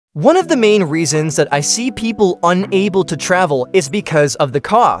One of the main reasons that I see people unable to travel is because of the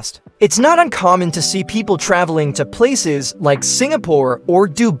cost. It's not uncommon to see people traveling to places like Singapore or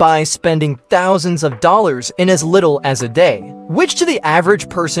Dubai spending thousands of dollars in as little as a day, which to the average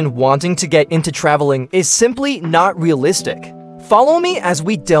person wanting to get into traveling is simply not realistic. Follow me as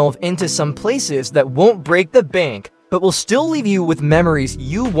we delve into some places that won't break the bank but will still leave you with memories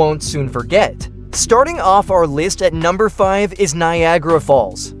you won't soon forget. Starting off our list at number 5 is Niagara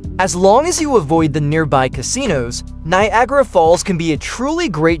Falls. As long as you avoid the nearby casinos, Niagara Falls can be a truly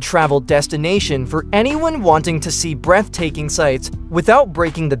great travel destination for anyone wanting to see breathtaking sights without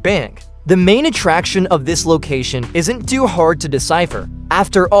breaking the bank. The main attraction of this location isn't too hard to decipher.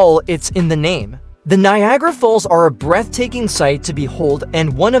 After all, it's in the name. The Niagara Falls are a breathtaking sight to behold,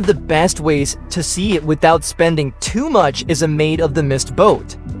 and one of the best ways to see it without spending too much is a made-of-the-mist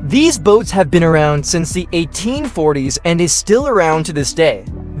boat. These boats have been around since the 1840s and is still around to this day.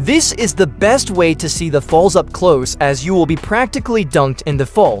 This is the best way to see the falls up close, as you will be practically dunked in the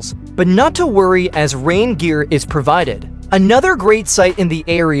falls, but not to worry as rain gear is provided. Another great sight in the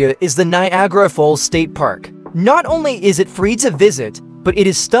area is the Niagara Falls State Park. Not only is it free to visit, but it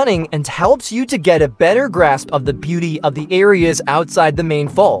is stunning and helps you to get a better grasp of the beauty of the areas outside the main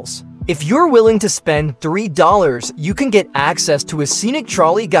falls. If you're willing to spend $3, you can get access to a scenic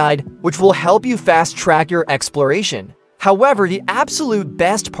trolley guide which will help you fast-track your exploration. However, the absolute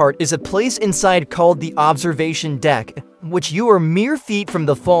best part is a place inside called the observation deck, which you are mere feet from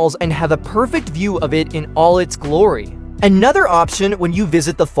the falls and have a perfect view of it in all its glory. Another option when you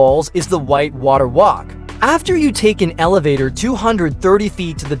visit the falls is the White Water Walk. After you take an elevator 230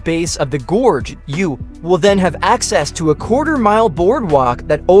 feet to the base of the gorge, you will then have access to a quarter-mile boardwalk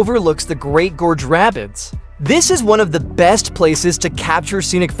that overlooks the Great Gorge Rapids. This is one of the best places to capture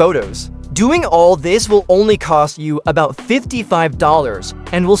scenic photos. Doing all this will only cost you about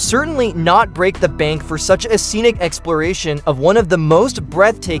 $55 and will certainly not break the bank for such a scenic exploration of one of the most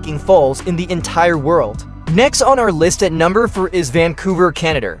breathtaking falls in the entire world. Next on our list at number 4 is Vancouver,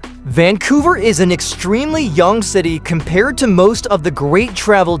 Canada. Vancouver is an extremely young city compared to most of the great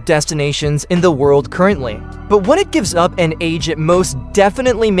travel destinations in the world currently. But when it gives up an age, it most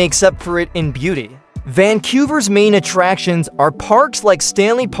definitely makes up for it in beauty. Vancouver's main attractions are parks like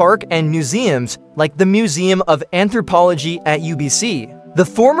Stanley Park and museums like the Museum of Anthropology at UBC. The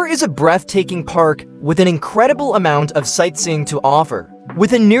former is a breathtaking park with an incredible amount of sightseeing to offer.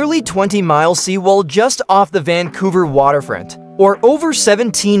 With a nearly 20-mile seawall just off the Vancouver waterfront, or over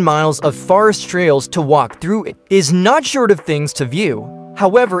 17 miles of forest trails to walk through, it is not short of things to view.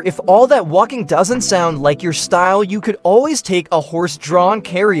 However, if all that walking doesn't sound like your style, you could always take a horse-drawn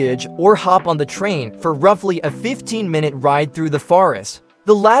carriage or hop on the train for roughly a 15-minute ride through the forest.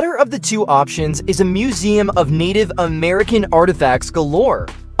 The latter of the two options is a museum of Native American artifacts galore.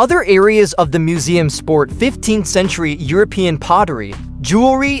 Other areas of the museum sport 15th century European pottery,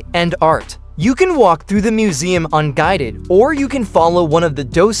 jewelry, and art. You can walk through the museum unguided, or you can follow one of the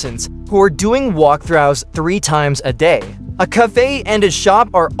docents who are doing walkthroughs 3 times a day. A cafe and a shop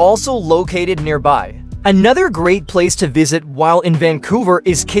are also located nearby. Another great place to visit while in Vancouver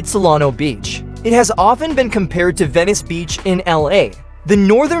is Kitsilano Beach. It has often been compared to Venice Beach in LA. The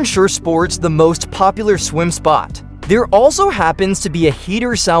Northern Shore sports the most popular swim spot. There also happens to be a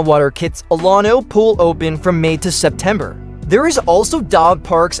heater saltwater Kitsilano pool open from May to September. There is also dog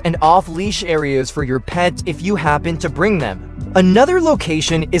parks and off-leash areas for your pets if you happen to bring them. Another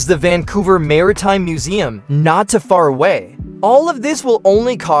location is the Vancouver Maritime Museum, not too far away. All of this will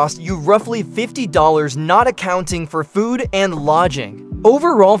only cost you roughly $50, not accounting for food and lodging.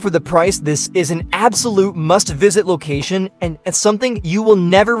 Overall, for the price, this is an absolute must-visit location and it's something you will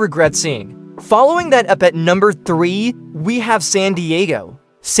never regret seeing. Following that up at number 3, we have San Diego.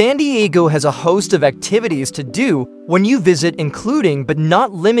 San Diego has a host of activities to do when you visit, including but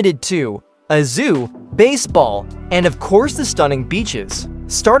not limited to a zoo, baseball, and of course the stunning beaches.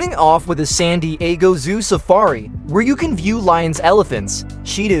 Starting off with a San Diego Zoo Safari, where you can view lions, elephants,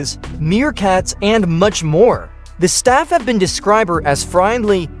 cheetahs, meerkats, and much more. The staff have been described as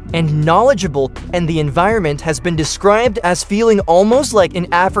friendly and knowledgeable, and the environment has been described as feeling almost like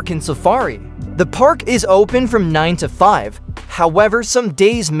an African safari. The park is open from 9 to 5, however some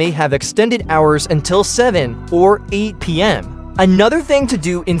days may have extended hours until 7 or 8 p.m. Another thing to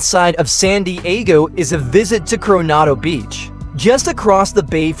do inside of San Diego is a visit to Coronado Beach. Just across the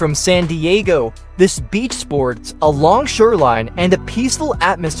bay from San Diego, this beach sports a long shoreline and a peaceful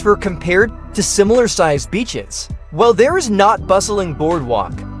atmosphere compared to similar-sized beaches. While there is not bustling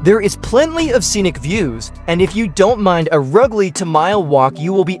boardwalk, There is plenty of scenic views, and if you don't mind a rugged 2-mile walk,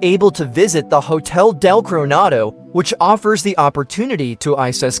 you will be able to visit the Hotel del Coronado, which offers the opportunity to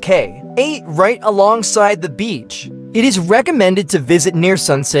ISSK 8 right alongside the beach. It is recommended to visit near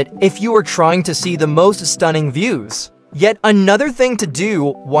sunset if you are trying to see the most stunning views. Yet another thing to do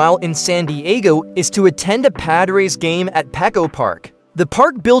while in San Diego is to attend a Padres game at Petco Park. The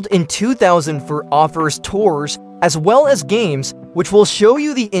park, built in 2004, offers tours as well as games, which will show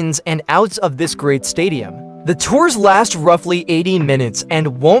you the ins and outs of this great stadium. The tours last roughly 80 minutes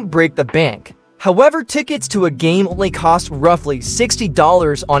and won't break the bank. However, tickets to a game only cost roughly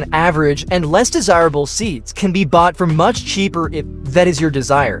 $60 on average, and less desirable seats can be bought for much cheaper if that is your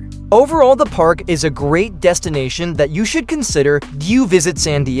desire. Overall, the park is a great destination that you should consider if you visit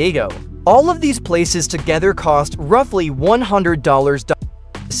San Diego. All of these places together cost roughly $100 to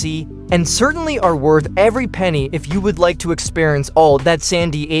see, and certainly are worth every penny if you would like to experience all that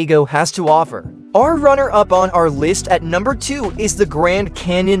San Diego has to offer. Our runner-up on our list at number 2 is the Grand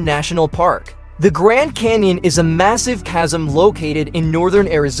Canyon National Park. The Grand Canyon is a massive chasm located in northern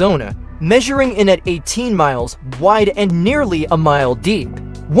Arizona, measuring in at 18 miles wide and nearly a mile deep.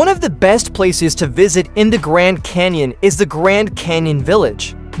 One of the best places to visit in the Grand Canyon is the Grand Canyon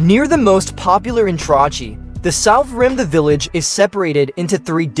Village. Near the most popular entrance, the South Rim, the village is separated into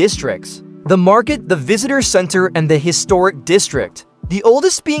 3 districts: the Market, the Visitor Center, and the Historic District. The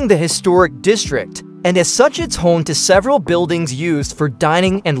oldest being the Historic District, and as such it's home to several buildings used for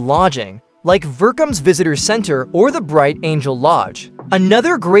dining and lodging, like Vercom's Visitor Center or the Bright Angel Lodge.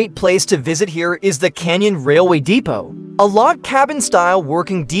 Another great place to visit here is the Canyon Railway Depot, a log cabin-style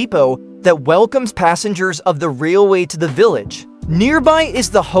working depot that welcomes passengers of the railway to the village. Nearby is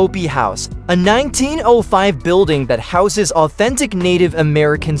the Hopi House, a 1905 building that houses authentic Native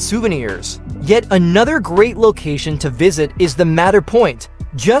American souvenirs. Yet another great location to visit is the Mather Point.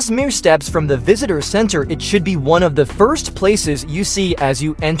 Just mere steps from the visitor center, it should be one of the first places you see as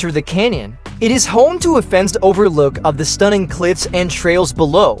you enter the canyon. It is home to a fenced overlook of the stunning cliffs and trails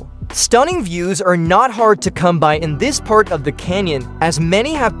below. Stunning views are not hard to come by in this part of the canyon, as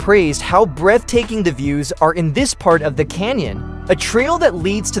many have praised how breathtaking the views are in this part of the canyon. A trail that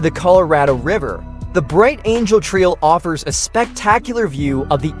leads to the Colorado River, the Bright Angel Trail, offers a spectacular view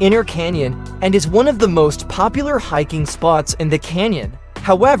of the inner canyon and is one of the most popular hiking spots in the canyon.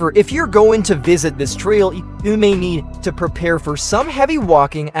 However, if you're going to visit this trail, you may need to prepare for some heavy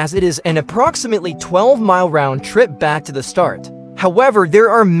walking, as it is an approximately 12-mile round trip back to the start. However, there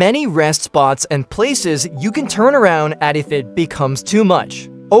are many rest spots and places you can turn around at if it becomes too much.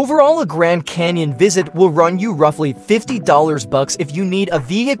 Overall, a Grand Canyon visit will run you roughly $50 if you need a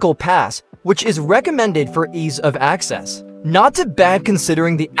vehicle pass, which is recommended for ease of access. Not too bad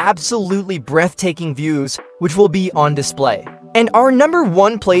considering the absolutely breathtaking views which will be on display. And our number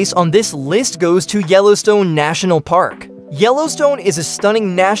 1 place on this list goes to Yellowstone National Park. Yellowstone is a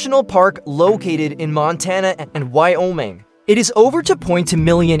stunning national park located in Montana and Wyoming. It is over 2.2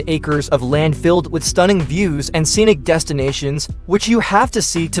 million acres of land filled with stunning views and scenic destinations, which you have to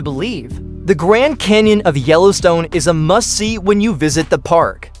see to believe. The Grand Canyon of Yellowstone is a must-see when you visit the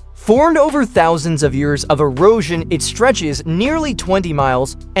park. Formed over thousands of years of erosion, it stretches nearly 20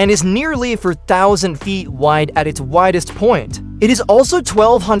 miles and is nearly 4,000 feet wide at its widest point. It is also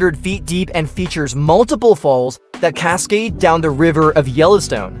 1,200 feet deep and features multiple falls that cascade down the river of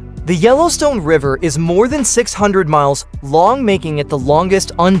Yellowstone. The Yellowstone River is more than 600 miles long, making it the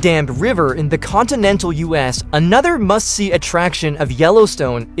longest undammed river in the continental US. Another must-see attraction of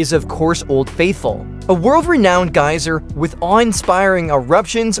Yellowstone is, of course, Old Faithful, a world-renowned geyser with awe-inspiring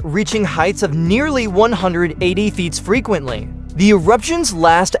eruptions reaching heights of nearly 180 feet frequently. The eruptions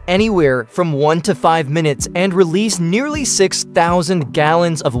last anywhere from 1 to 5 minutes and release nearly 6,000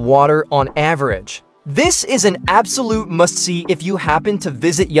 gallons of water on average. This is an absolute must-see if you happen to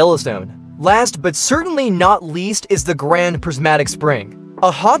visit Yellowstone. Last but certainly not least is the Grand Prismatic Spring, a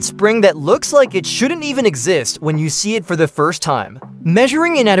hot spring that looks like it shouldn't even exist when you see it for the first time.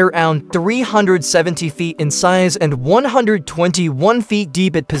 Measuring in at around 370 feet in size and 121 feet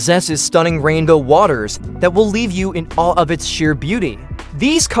deep, it possesses stunning rainbow waters that will leave you in awe of its sheer beauty.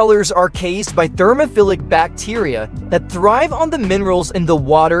 These colors are caused by thermophilic bacteria that thrive on the minerals in the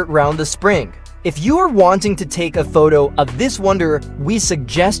water around the spring. If you are wanting to take a photo of this wonder, we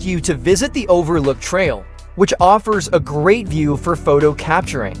suggest you to visit the Overlook Trail, which offers a great view for photo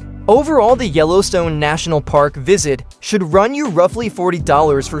capturing. Overall, the Yellowstone National Park visit should run you roughly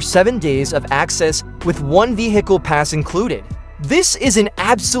 $40 for 7 days of access with 1 vehicle pass included. This is an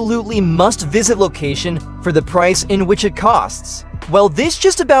absolutely must-visit location for the price in which it costs. Well, this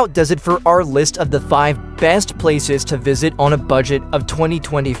just about does it for our list of the 5 best places to visit on a budget of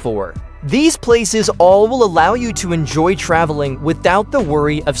 2024. These places all will allow you to enjoy traveling without the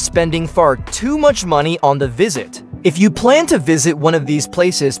worry of spending far too much money on the visit. If you plan to visit one of these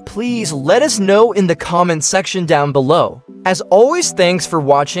places, please let us know in the comment section down below. As always, thanks for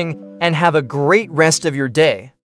watching and have a great rest of your day.